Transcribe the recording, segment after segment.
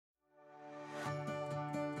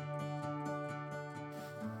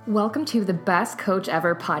Welcome to the Best Coach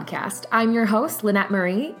Ever podcast. I'm your host, Lynette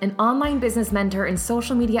Marie, an online business mentor and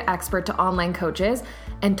social media expert to online coaches,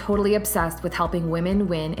 and totally obsessed with helping women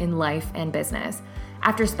win in life and business.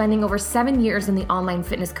 After spending over 7 years in the online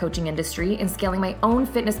fitness coaching industry and scaling my own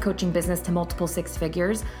fitness coaching business to multiple six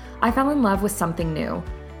figures, I fell in love with something new,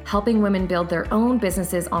 helping women build their own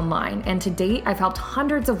businesses online. And to date, I've helped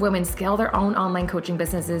hundreds of women scale their own online coaching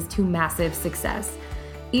businesses to massive success.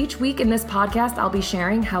 Each week in this podcast, I'll be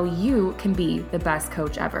sharing how you can be the best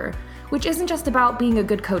coach ever, which isn't just about being a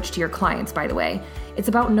good coach to your clients, by the way. It's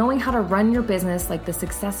about knowing how to run your business like the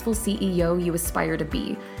successful CEO you aspire to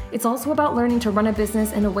be. It's also about learning to run a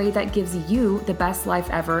business in a way that gives you the best life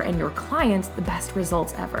ever and your clients the best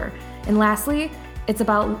results ever. And lastly, it's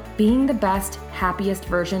about being the best, happiest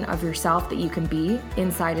version of yourself that you can be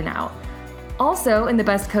inside and out. Also, in the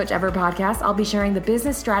Best Coach Ever podcast, I'll be sharing the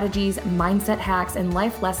business strategies, mindset hacks, and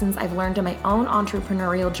life lessons I've learned in my own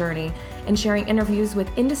entrepreneurial journey, and sharing interviews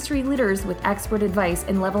with industry leaders with expert advice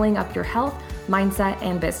in leveling up your health, mindset,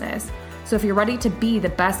 and business. So if you're ready to be the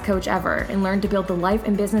best coach ever and learn to build the life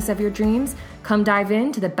and business of your dreams, come dive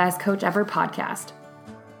into the Best Coach Ever podcast.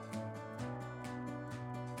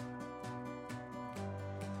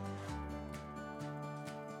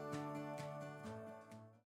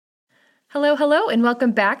 Hello, and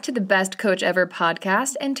welcome back to the Best Coach Ever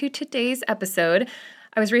podcast and to today's episode.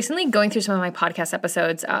 I was recently going through some of my podcast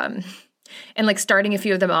episodes and starting a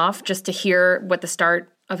few of them off just to hear what the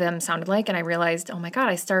start of them sounded like. And I realized, oh my God,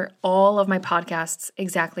 I start all of my podcasts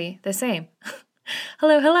exactly the same.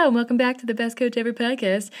 Hello, and welcome back to the Best Coach Ever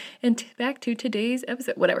podcast and back to today's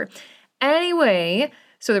episode, whatever. Anyway,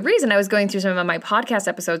 so the reason I was going through some of my podcast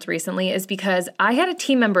episodes recently is because I had a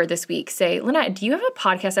team member this week say, Lynette, do you have a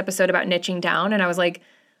podcast episode about niching down? And I was like,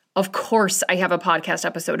 of course I have a podcast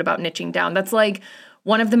episode about niching down. That's like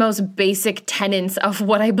one of the most basic tenets of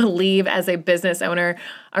what I believe as a business owner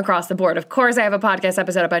across the board. Of course I have a podcast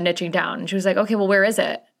episode about niching down. And she was like, okay, well, where is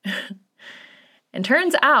it? And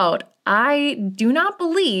turns out I do not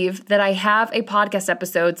believe that I have a podcast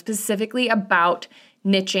episode specifically about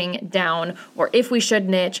niching down, or if we should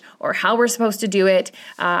niche, or how we're supposed to do it.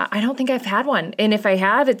 I don't think I've had one. And if I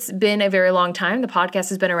have, it's been a very long time. The podcast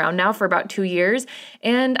has been around now for about 2 years.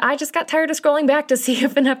 And I just got tired of scrolling back to see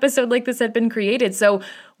if an episode like this had been created. So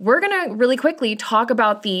we're going to really quickly talk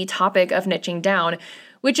about the topic of niching down,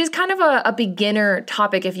 which is kind of a beginner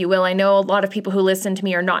topic, if you will. I know a lot of people who listen to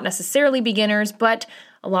me are not necessarily beginners, but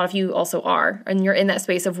a lot of you also are. And you're in that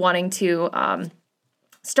space of wanting to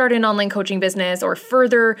start an online coaching business or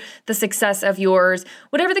further the success of yours,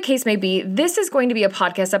 whatever the case may be. This is going to be a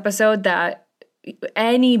podcast episode that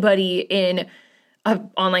anybody in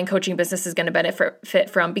an online coaching business is going to benefit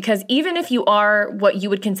from, because even if you are what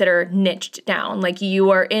you would consider niched down, like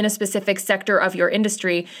you are in a specific sector of your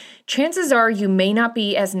industry, chances are you may not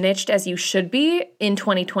be as niched as you should be in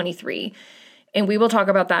 2023. And we will talk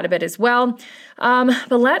about that a bit as well. But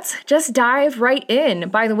let's just dive right in.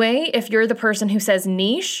 By the way, if you're the person who says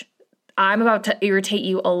niche, I'm about to irritate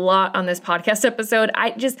you a lot on this podcast episode.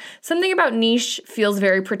 Something about niche feels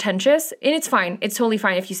very pretentious, and it's fine. It's totally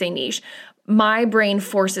fine if you say niche. My brain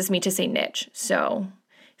forces me to say niche. So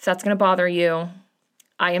if that's going to bother you,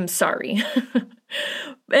 I am sorry.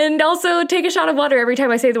 And also take a shot of water every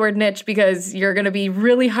time I say the word niche, because you're going to be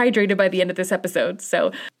really hydrated by the end of this episode.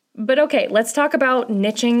 But okay, let's talk about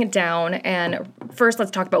niching down, and first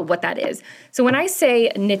let's talk about what that is. So when I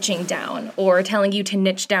say niching down or telling you to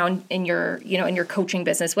niche down in your coaching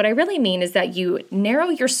business, what I really mean is that you narrow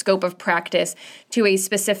your scope of practice to a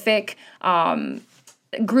specific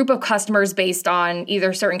group of customers based on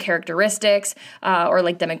either certain characteristics or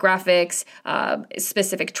like demographics,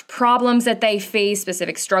 specific problems that they face,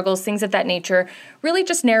 specific struggles, things of that nature, really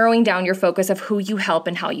just narrowing down your focus of who you help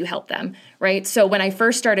and how you help them, right? So when I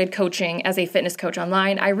first started coaching as a fitness coach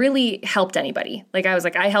online, I really helped anybody. I was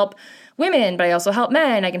like, I help women, but I also help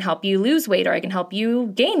men. I can help you lose weight, or I can help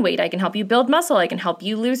you gain weight. I can help you build muscle. I can help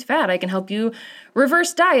you lose fat. I can help you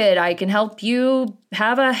reverse diet. I can help you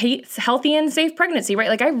have a healthy and safe pregnancy,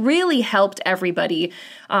 right? I really helped everybody.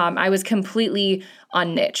 I was completely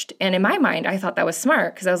unniched. And in my mind, I thought that was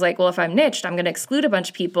smart, because I was like, well, if I'm niched, I'm going to exclude a bunch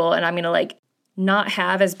of people, and I'm going to not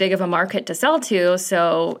have as big of a market to sell to.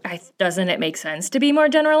 So doesn't it make sense to be more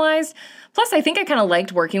generalized? Plus, I think I kind of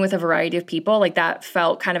liked working with a variety of people. That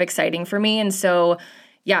felt kind of exciting for me. And so,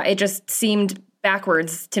 yeah, it just seemed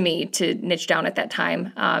backwards to me to niche down at that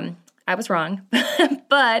time. I was wrong,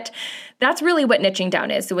 but that's really what niching down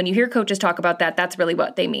is. So when you hear coaches talk about that, that's really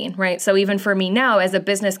what they mean, right? So even for me now as a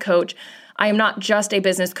business coach, I am not just a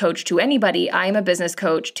business coach to anybody. I am a business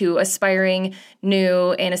coach to aspiring,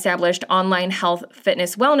 new, and established online health,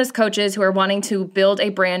 fitness, wellness coaches who are wanting to build a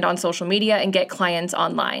brand on social media and get clients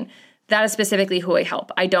online. That is specifically who I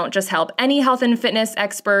help. I don't just help any health and fitness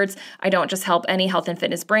experts. I don't just help any health and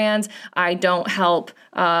fitness brands. I don't help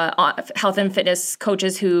health and fitness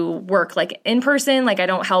coaches who work like in person. Like I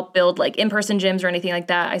don't help build like in-person gyms or anything like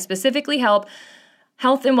that. I specifically help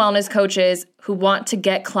health and wellness coaches who want to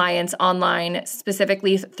get clients online,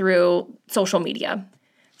 specifically through social media.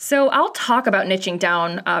 So I'll talk about niching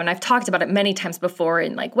down, and I've talked about it many times before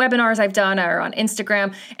in like webinars I've done or on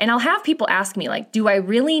Instagram, and I'll have people ask me like, do I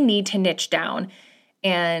really need to niche down?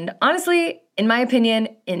 And honestly, in my opinion,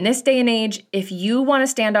 in this day and age, if you want to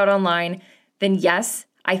stand out online, then yes,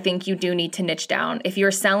 I think you do need to niche down. If you're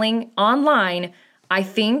selling online, I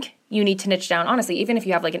think you need to niche down. Honestly, even if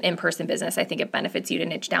you have like an in-person business, I think it benefits you to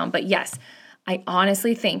niche down. But yes, I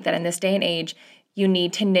honestly think that in this day and age, you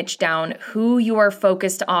need to niche down who you are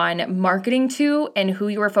focused on marketing to and who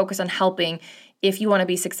you are focused on helping if you want to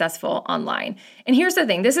be successful online. And here's the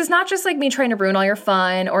thing, this is not just like me trying to ruin all your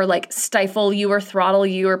fun or like stifle you or throttle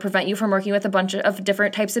you or prevent you from working with a bunch of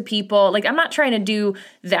different types of people. Like I'm not trying to do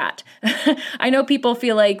that. I know people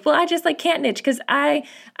feel like, well, I just like can't niche because I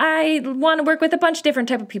want to work with a bunch of different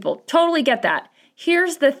type of people. Totally get that.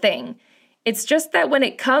 Here's the thing. It's just that when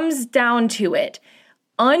it comes down to it,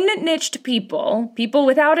 unniched people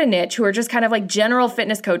without a niche who are just kind of like general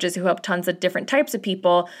fitness coaches who help tons of different types of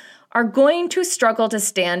people are going to struggle to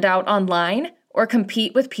stand out online or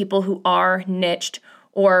compete with people who are niched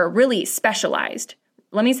or really specialized.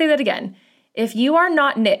 Let me say that again. If you are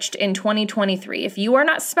not niched in 2023, if you are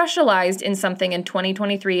not specialized in something in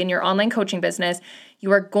 2023 in your online coaching business, you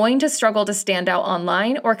are going to struggle to stand out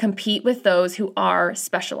online or compete with those who are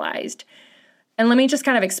specialized. And let me just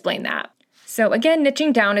kind of explain that. So again,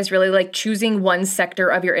 niching down is really like choosing one sector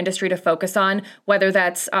of your industry to focus on, whether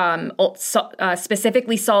that's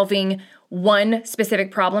specifically solving one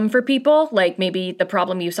specific problem for people. Like maybe the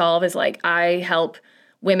problem you solve is like, I help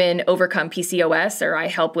women overcome PCOS, or I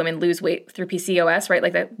help women lose weight through PCOS, right?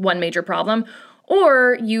 Like that one major problem.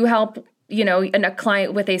 Or you help a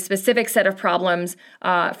client with a specific set of problems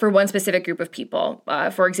for one specific group of people.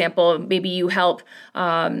 For example, maybe you help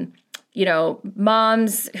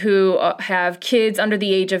moms who have kids under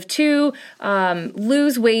the age of 2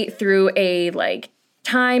 lose weight through a like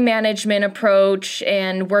time management approach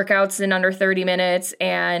and workouts in under 30 minutes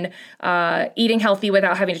and eating healthy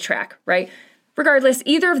without having to track, right? Regardless,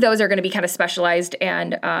 either of those are going to be kind of specialized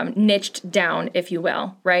and niched down, if you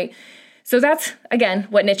will, right? So that's, again,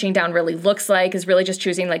 what niching down really looks like, is really just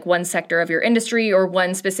choosing like one sector of your industry or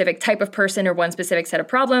one specific type of person or one specific set of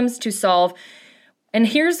problems to solve. And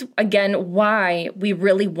here's, again, why we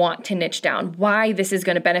really want to niche down, why this is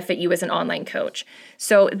going to benefit you as an online coach.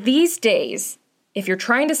 So these days, if you're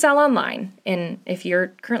trying to sell online, and if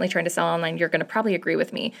you're currently trying to sell online, you're going to probably agree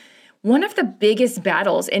with me. One of the biggest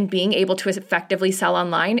battles in being able to effectively sell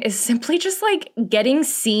online is simply just like getting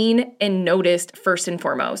seen and noticed first and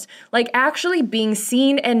foremost, like actually being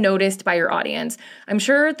seen and noticed by your audience. I'm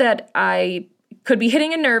sure that I could be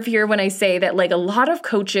hitting a nerve here when I say that like a lot of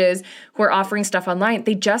coaches who are offering stuff online,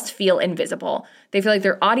 they just feel invisible. They feel like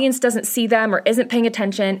their audience doesn't see them or isn't paying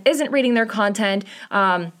attention, isn't reading their content,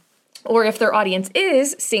 or if their audience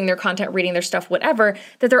is seeing their content, reading their stuff, whatever,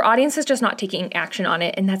 that their audience is just not taking action on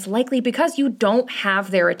it. And that's likely because you don't have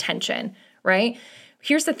their attention, right?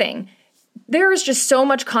 Here's the thing. There is just so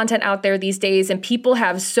much content out there these days, and people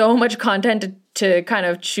have so much content to kind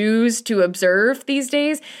of choose to observe these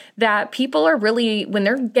days that people are really, when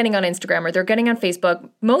they're getting on Instagram or they're getting on Facebook,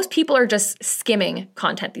 most people are just skimming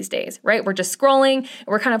content these days, right? We're just scrolling, and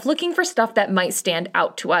we're kind of looking for stuff that might stand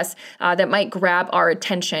out to us, that might grab our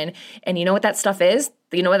attention. And you know what that stuff is?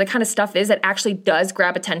 You know what the kind of stuff is that actually does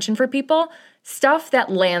grab attention for people? Stuff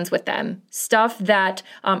that lands with them, stuff that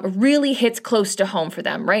really hits close to home for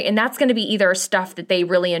them, right? And that's going to be either stuff that they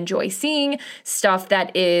really enjoy seeing, stuff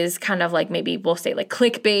that is kind of like, maybe we'll say like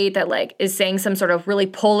clickbait, that like is saying some sort of really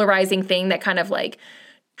polarizing thing that kind of like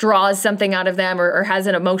draws something out of them or has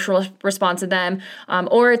an emotional response to them.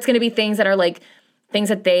 Or it's going to be things that are like things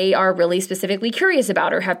that they are really specifically curious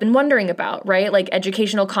about or have been wondering about, right? Like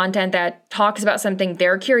educational content that talks about something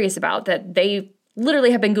they're curious about, that they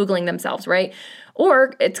literally have been Googling themselves, right?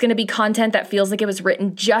 Or it's going to be content that feels like it was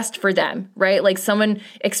written just for them, right? Like someone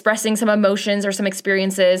expressing some emotions or some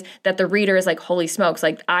experiences that the reader is like, holy smokes,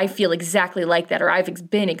 like I feel exactly like that, or I've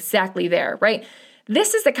been exactly there, right?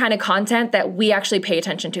 This is the kind of content that we actually pay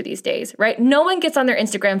attention to these days, right? No one gets on their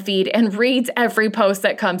Instagram feed and reads every post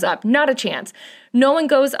that comes up. Not a chance. No one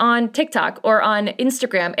goes on TikTok or on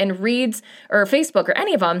Instagram and reads, or Facebook or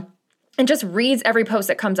any of them, and just reads every post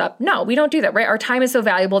that comes up. No, we don't do that, right? Our time is so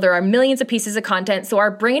valuable. There are millions of pieces of content. So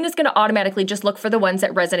our brain is going to automatically just look for the ones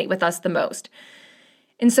that resonate with us the most.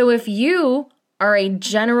 And so if you are a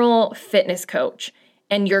general fitness coach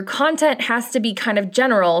and your content has to be kind of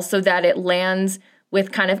general so that it lands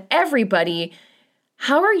with kind of everybody,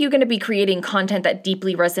 how are you going to be creating content that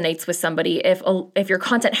deeply resonates with somebody if your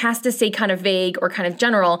content has to stay kind of vague or kind of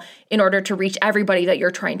general in order to reach everybody that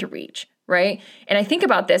you're trying to reach, right? And I think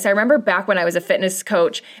about this. I remember back when I was a fitness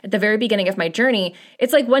coach at the very beginning of my journey,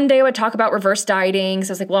 it's like one day I would talk about reverse dieting.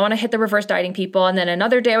 So I was like, well, I want to hit the reverse dieting people. And then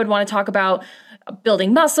another day I would want to talk about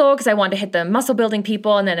building muscle because I wanted to hit the muscle building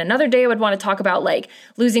people. And then another day I would want to talk about like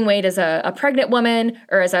losing weight as a pregnant woman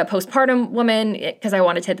or as a postpartum woman because I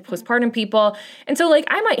wanted to hit the postpartum people. And so like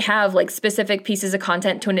I might have like specific pieces of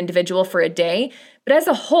content to an individual for a day, but as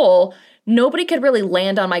a whole, nobody could really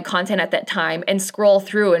land on my content at that time and scroll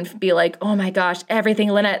through and be like, oh my gosh, everything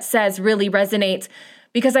Lynette says really resonates,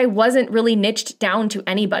 because I wasn't really niched down to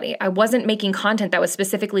anybody. I wasn't making content that was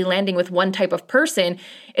specifically landing with one type of person.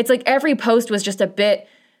 It's like every post was just a bit,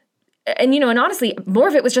 and honestly, more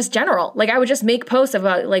of it was just general. Like I would just make posts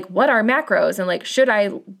about like, what are macros and like, should I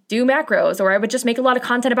do macros? Or I would just make a lot of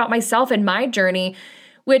content about myself and my journey,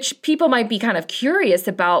 which people might be kind of curious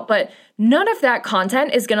about, but none of that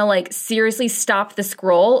content is going to like seriously stop the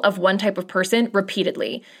scroll of one type of person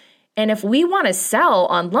repeatedly. And if we want to sell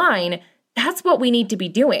online, that's what we need to be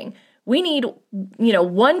doing. We need,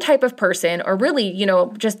 one type of person, or really,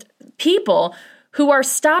 just people who are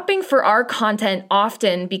stopping for our content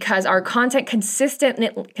often because our content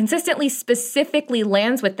consistently specifically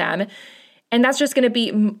lands with them. And that's just going to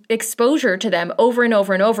be exposure to them over and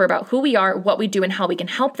over and over about who we are, what we do, and how we can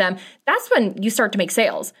help them. That's when you start to make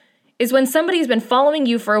sales. Is when somebody's been following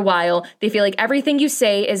you for a while, they feel like everything you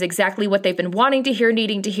say is exactly what they've been wanting to hear,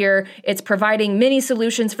 needing to hear. It's providing mini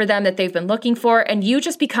solutions for them that they've been looking for. And you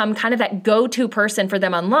just become kind of that go-to person for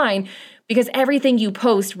them online because everything you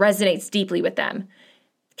post resonates deeply with them.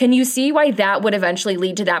 Can you see why that would eventually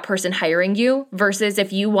lead to that person hiring you versus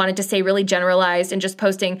if you wanted to stay really generalized and just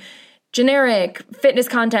posting generic fitness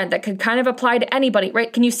content that could kind of apply to anybody,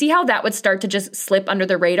 right? Can you see how that would start to just slip under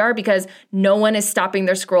the radar because no one is stopping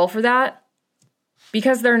their scroll for that?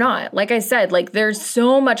 Because they're not. Like I said, like there's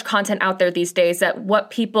so much content out there these days that what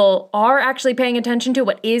people are actually paying attention to,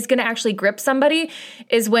 what is going to actually grip somebody,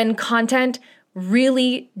 is when content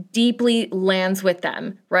really deeply lands with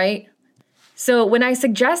them, right? So when I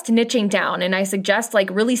suggest niching down and I suggest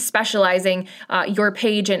like really specializing your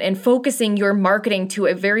page and focusing your marketing to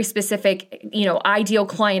a very specific, ideal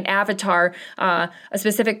client avatar, a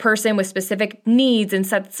specific person with specific needs and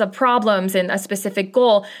sets of problems and a specific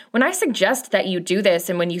goal, when I suggest that you do this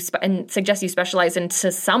and when you suggest you specialize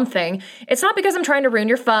into something, it's not because I'm trying to ruin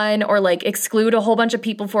your fun or like exclude a whole bunch of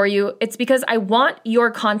people for you. It's because I want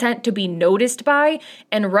your content to be noticed by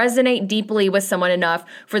and resonate deeply with someone enough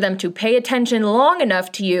for them to pay attention long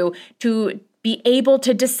enough to you to be able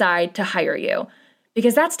to decide to hire you.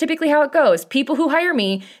 Because that's typically how it goes. People who hire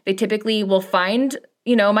me, they typically will find,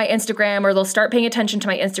 my Instagram, or they'll start paying attention to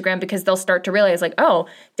my Instagram because they'll start to realize like, oh,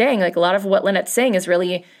 dang, like a lot of what Lynette's saying is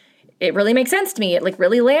really, it really makes sense to me. It like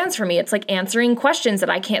really lands for me. It's like answering questions that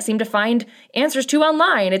I can't seem to find answers to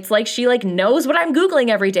online. It's like she like knows what I'm Googling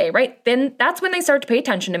every day, right? Then that's when they start to pay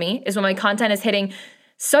attention to me, is when my content is hitting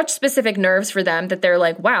such specific nerves for them that they're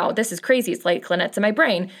like, wow, this is crazy. It's like Lynette's in my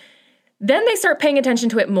brain. Then they start paying attention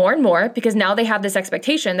to it more and more because now they have this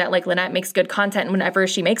expectation that like Lynette makes good content. And whenever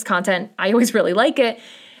she makes content, I always really like it.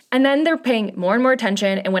 And then they're paying more and more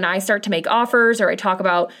attention. And when I start to make offers or I talk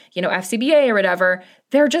about, FCBA or whatever,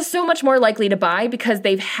 they're just so much more likely to buy because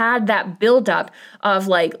they've had that buildup of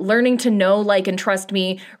like learning to know, like, and trust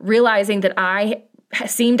me, realizing that I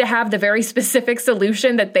seem to have the very specific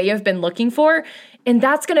solution that they have been looking for. And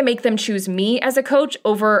that's going to make them choose me as a coach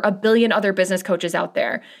over a billion other business coaches out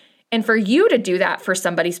there. And for you to do that for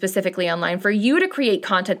somebody specifically online, for you to create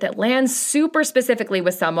content that lands super specifically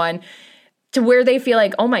with someone to where they feel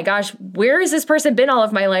like, oh my gosh, where has this person been all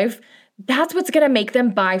of my life? That's what's going to make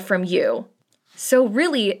them buy from you. So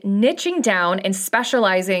really niching down and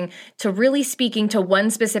specializing to really speaking to one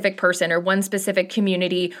specific person or one specific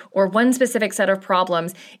community or one specific set of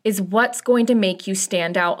problems is what's going to make you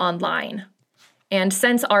stand out online. And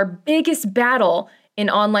since our biggest battle in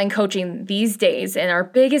online coaching these days, and our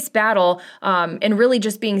biggest battle and really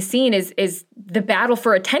just being seen is the battle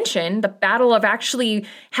for attention, the battle of actually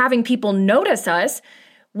having people notice us,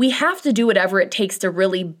 we have to do whatever it takes to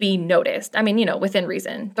really be noticed. I mean, within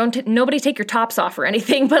reason. Nobody take your tops off or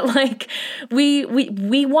anything, but like we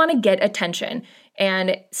want to get attention,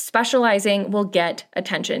 and specializing will get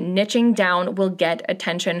attention. Niching down will get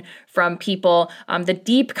attention from people, the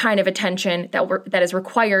deep kind of attention that is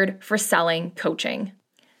required for selling coaching.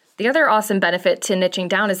 The other awesome benefit to niching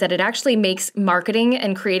down is that it actually makes marketing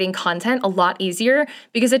and creating content a lot easier,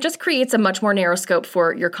 because it just creates a much more narrow scope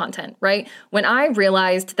for your content, right? When I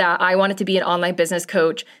realized that I wanted to be an online business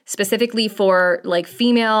coach specifically for like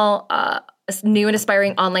female, new and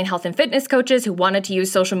aspiring online health and fitness coaches who wanted to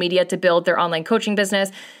use social media to build their online coaching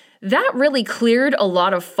business, that really cleared a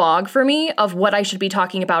lot of fog for me of what I should be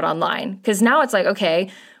talking about online. Because now it's like,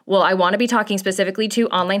 okay, well, I want to be talking specifically to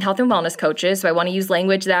online health and wellness coaches, so I want to use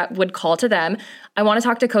language that would call to them. I want to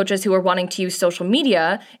talk to coaches who are wanting to use social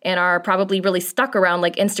media and are probably really stuck around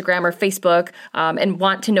like Instagram or Facebook, and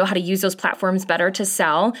want to know how to use those platforms better to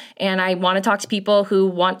sell. And I want to talk to people who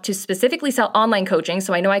want to specifically sell online coaching,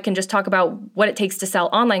 so I know I can just talk about what it takes to sell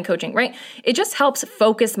online coaching, right? It just helps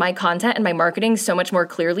focus my content and my marketing so much more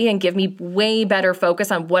clearly and give me way better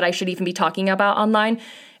focus on what I should even be talking about online,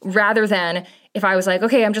 rather than if I was like,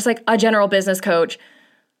 okay, I'm just like a general business coach,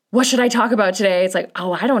 what should I talk about today? It's like,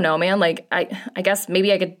 oh, I don't know, man. Like, I guess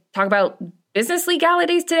maybe I could talk about business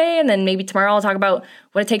legalities today, and then maybe tomorrow I'll talk about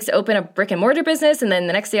what it takes to open a brick and mortar business, and then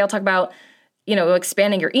the next day I'll talk about,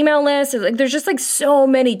 expanding your email list. Like, there's just like so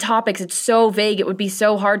many topics. It's so vague. It would be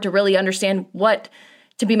so hard to really understand what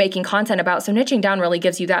to be making content about. So niching down really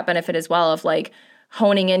gives you that benefit as well of like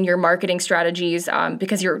honing in your marketing strategies,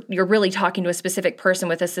 because you're really talking to a specific person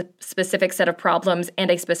with a specific set of problems and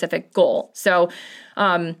a specific goal. So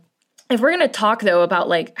if we're going to talk though about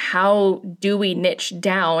like how do we niche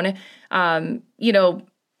down,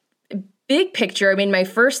 big picture, I mean, my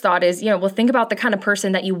first thought is, well, think about the kind of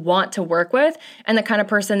person that you want to work with and the kind of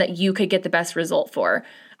person that you could get the best result for.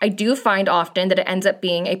 I do find often that it ends up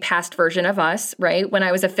being a past version of us, right? When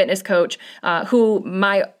I was a fitness coach, who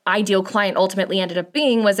my ideal client ultimately ended up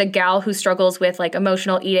being was a gal who struggles with like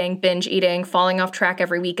emotional eating, binge eating, falling off track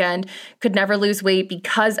every weekend, could never lose weight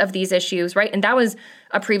because of these issues, right? And that was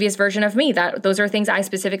a previous version of me. Those are things I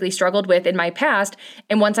specifically struggled with in my past.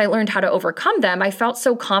 And once I learned how to overcome them, I felt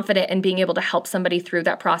so confident in being able to help somebody through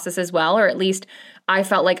that process as well, or at least I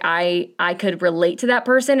felt like I could relate to that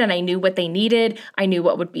person and I knew what they needed. I knew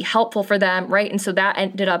what would be helpful for them, right? And so that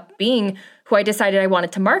ended up being who I decided I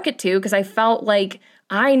wanted to market to, because I felt like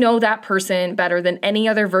I know that person better than any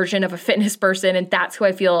other version of a fitness person, and that's who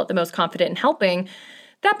I feel the most confident in helping.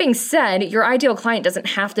 That being said, your ideal client doesn't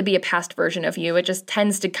have to be a past version of you. It just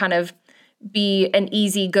tends to kind of be an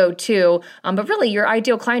easy go-to. But really, your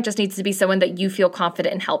ideal client just needs to be someone that you feel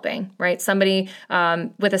confident in helping, right? Somebody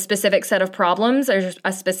with a specific set of problems or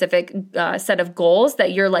a specific set of goals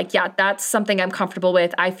that you're like, yeah, that's something I'm comfortable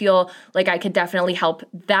with. I feel like I could definitely help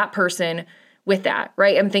that person with that,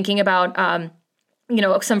 right? I'm thinking about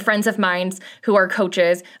some friends of mine who are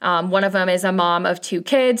coaches. One of them is a mom of 2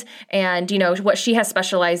 kids. And, what she has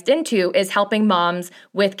specialized into is helping moms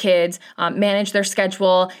with kids manage their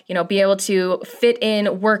schedule, be able to fit in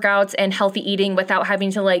workouts and healthy eating without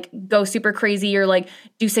having to like go super crazy or like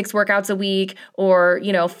do 6 workouts a week or,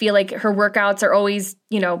 feel like her workouts are always,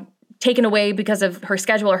 taken away because of her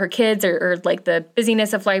schedule or her kids or like the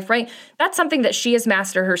busyness of life, right? That's something that she has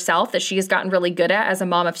mastered herself, that she has gotten really good at as a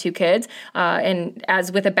mom of 2 kids. And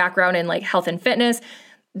as with a background in like health and fitness,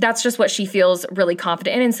 that's just what she feels really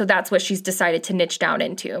confident in. And so that's what she's decided to niche down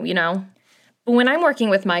into, But when I'm working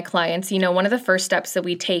with my clients, one of the first steps that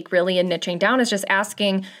we take really in niching down is just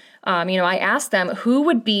asking, I ask them, who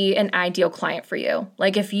would be an ideal client for you?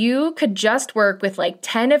 Like if you could just work with like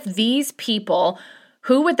 10 of these people,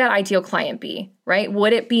 who would that ideal client be, right?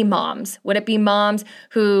 Would it be moms? Would it be moms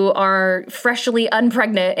who are freshly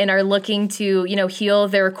unpregnant and are looking to, heal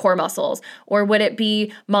their core muscles? Or would it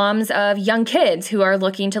be moms of young kids who are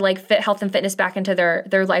looking to like fit health and fitness back into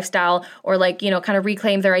their lifestyle or like, kind of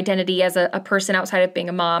reclaim their identity as a person outside of being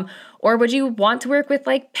a mom? Or would you want to work with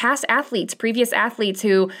like past athletes, previous athletes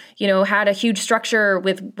who, had a huge structure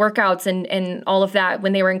with workouts and all of that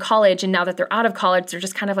when they were in college, and now that they're out of college, they're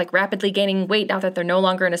just kind of like rapidly gaining weight now that they're no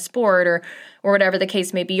longer in a sport or whatever the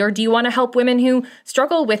case may be? Or do you want to help women who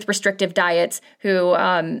struggle with restrictive diets, who,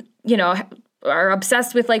 are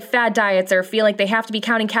obsessed with like fad diets or feel like they have to be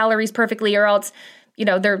counting calories perfectly or else,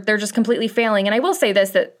 they're just completely failing? And I will say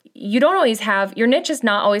this, that you don't always have, your niche is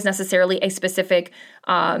not always necessarily a specific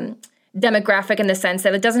demographic in the sense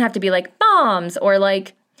that it doesn't have to be like moms or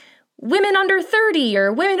like women under 30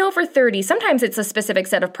 or women over 30. Sometimes it's a specific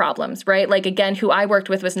set of problems, right? Like, again, who I worked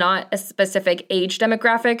with was not a specific age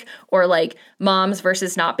demographic or like moms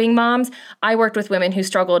versus not being moms. I worked with women who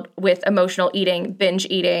struggled with emotional eating, binge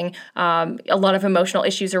eating, a lot of emotional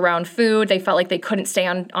issues around food. They felt like they couldn't stay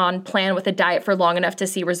on plan with a diet for long enough to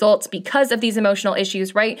see results because of these emotional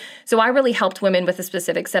issues, right? So I really helped women with a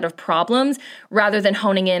specific set of problems rather than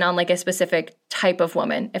honing in on like a specific type of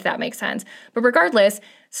woman, if that makes sense. But regardless,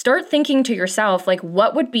 start thinking to yourself, like,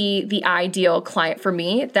 what would be the ideal client for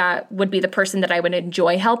me that would be the person that I would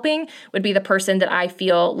enjoy helping, would be the person that I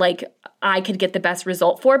feel like I could get the best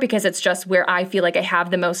result for, because it's just where I feel like I have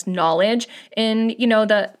the most knowledge in, you know,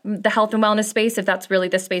 the health and wellness space, if that's really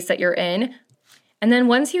the space that you're in. And then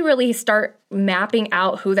once you really start mapping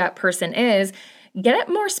out who that person is, get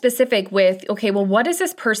more specific with, okay, well, what does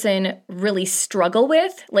this person really struggle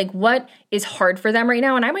with? Like, what is hard for them right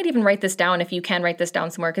now? And I might even write this down if you can write this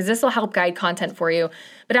down somewhere, because this will help guide content for you.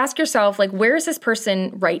 But ask yourself, like, where is this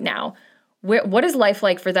person right now? What is life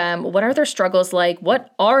like for them? What are their struggles like?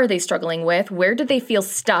 What are they struggling with? Where do they feel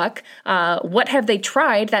stuck? What have they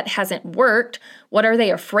tried that hasn't worked? What are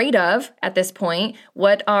they afraid of at this point?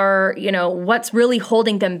 What's really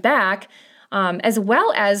holding them back? As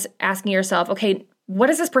well as asking yourself, okay, what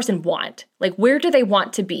does this person want? Like, where do they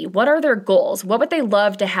want to be? What are their goals? What would they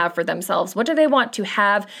love to have for themselves? What do they want to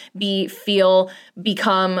have, be, feel,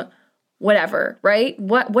 become, whatever, right?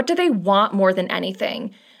 What do they want more than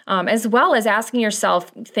anything? As well as asking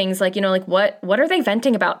yourself things like, what are they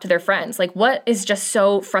venting about to their friends? Like, what is just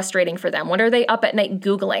so frustrating for them? What are they up at night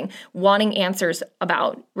Googling, wanting answers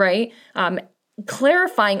about, right?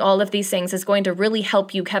 Clarifying all of these things is going to really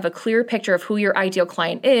help you have a clear picture of who your ideal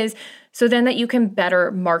client is, so then that you can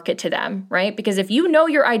better market to them, right? Because if you know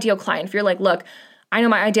your ideal client, if you're like, look, I know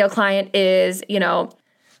my ideal client is,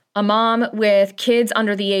 a mom with kids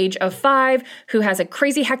under the age of 5 who has a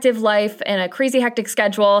crazy hectic life and a crazy hectic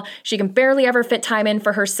schedule. She can barely ever fit time in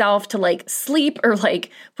for herself to like sleep or like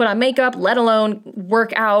put on makeup, let alone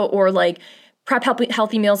work out or like prep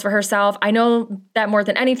healthy meals for herself. I know that more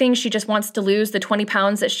than anything, she just wants to lose the 20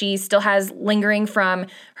 pounds that she still has lingering from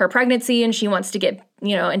her pregnancy, and she wants to get,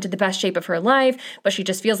 into the best shape of her life, but she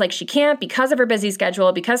just feels like she can't because of her busy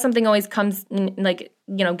schedule, because something always comes,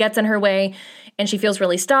 gets in her way, and she feels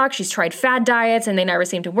really stuck. She's tried fad diets and they never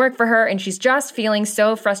seem to work for her, and she's just feeling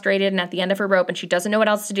so frustrated and at the end of her rope, and she doesn't know what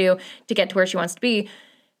else to do to get to where she wants to be.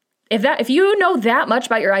 If you know that much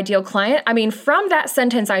about your ideal client, I mean, from that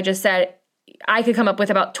sentence I just said, I could come up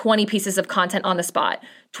with about 20 pieces of content on the spot,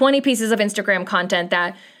 20 pieces of Instagram content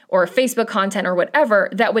or Facebook content or whatever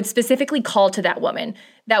that would specifically call to that woman,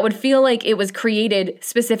 that would feel like it was created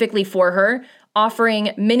specifically for her,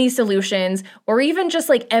 offering mini solutions or even just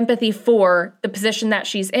like empathy for the position that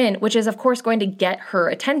she's in, which is of course going to get her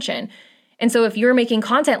attention. And so if you're making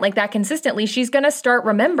content like that consistently, she's going to start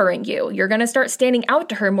remembering you. You're going to start standing out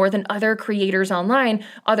to her more than other creators online,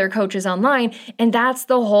 other coaches online. And that's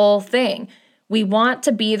the whole thing. We want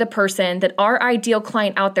to be the person that our ideal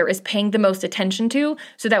client out there is paying the most attention to,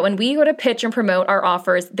 so that when we go to pitch and promote our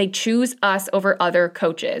offers, they choose us over other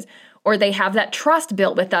coaches, or they have that trust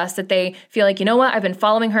built with us that they feel like, I've been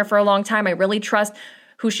following her for a long time. I really trust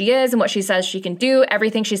who she is and what she says she can do.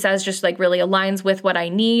 Everything she says just like really aligns with what I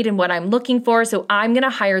need and what I'm looking for. So I'm going to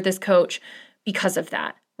hire this coach because of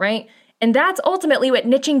that, right? And that's ultimately what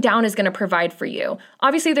niching down is going to provide for you.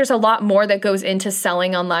 Obviously, there's a lot more that goes into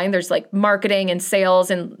selling online. There's like marketing and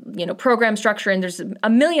sales and, program structure, and there's a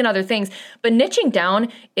million other things. But niching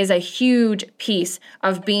down is a huge piece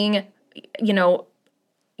of being,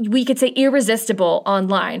 we could say irresistible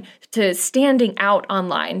online, to standing out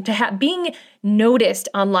online, to being noticed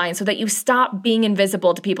online, so that you stop being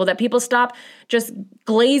invisible to people, that people stop just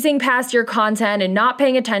glazing past your content and not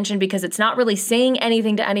paying attention because it's not really saying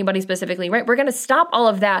anything to anybody specifically, right? We're going to stop all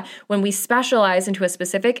of that when we specialize into a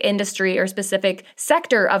specific industry or specific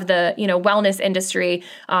sector of the, wellness industry,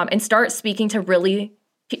 and start speaking to really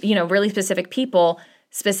specific people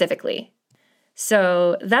specifically.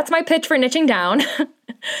 So that's my pitch for niching down.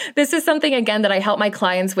 This is something, again, that I help my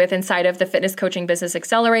clients with inside of the Fitness Coaching Business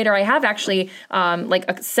Accelerator. I have actually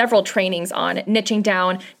several trainings on niching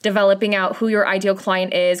down, developing out who your ideal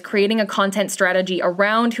client is, creating a content strategy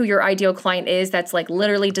around who your ideal client is that's like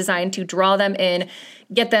literally designed to draw them in,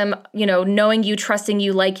 get them, knowing you, trusting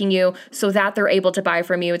you, liking you, so that they're able to buy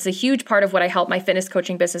from you. It's a huge part of what I help my Fitness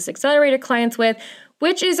Coaching Business Accelerator clients with,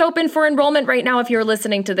 which is open for enrollment right now if you're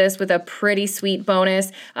listening to this, with a pretty sweet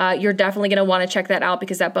bonus. You're definitely going to want to check that out,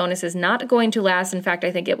 because that bonus is not going to last. In fact,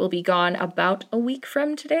 I think it will be gone about a week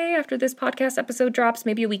from today after this podcast episode drops,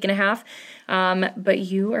 maybe a week and a half. But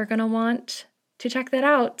you are going to want to check that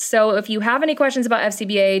out. So if you have any questions about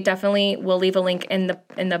FCBA, definitely we'll leave a link in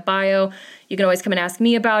the bio. You can always come and ask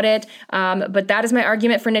me about it. But that is my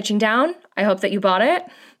argument for niching down. I hope that you bought it.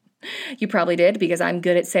 You probably did, because I'm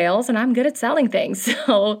good at sales and I'm good at selling things.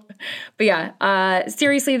 So, but yeah,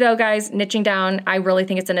 seriously though, guys, niching down, I really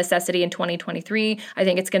think it's a necessity in 2023. I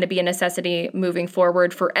think it's going to be a necessity moving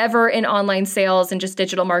forward forever in online sales and just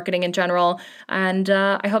digital marketing in general. And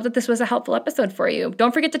I hope that this was a helpful episode for you.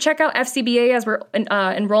 Don't forget to check out FCBA as we're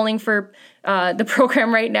enrolling for the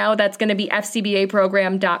program right now. That's going to be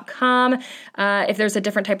fcbaprogram.com. If there's a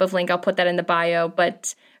different type of link, I'll put that in the bio,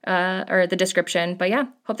 or the description. But yeah,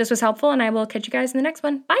 hope this was helpful, and I will catch you guys in the next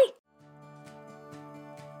one. Bye.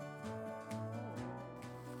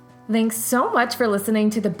 Thanks so much for listening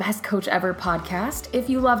to the Best Coach Ever podcast. If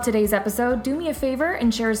you love today's episode, do me a favor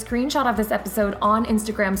and share a screenshot of this episode on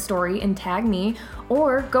Instagram story and tag me,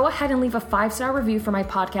 or go ahead and leave a 5-star review for my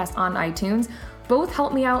podcast on iTunes. Both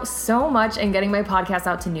help me out so much in getting my podcast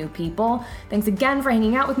out to new people. Thanks again for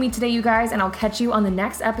hanging out with me today, you guys, and I'll catch you on the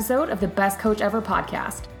next episode of the Best Coach Ever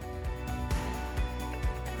podcast.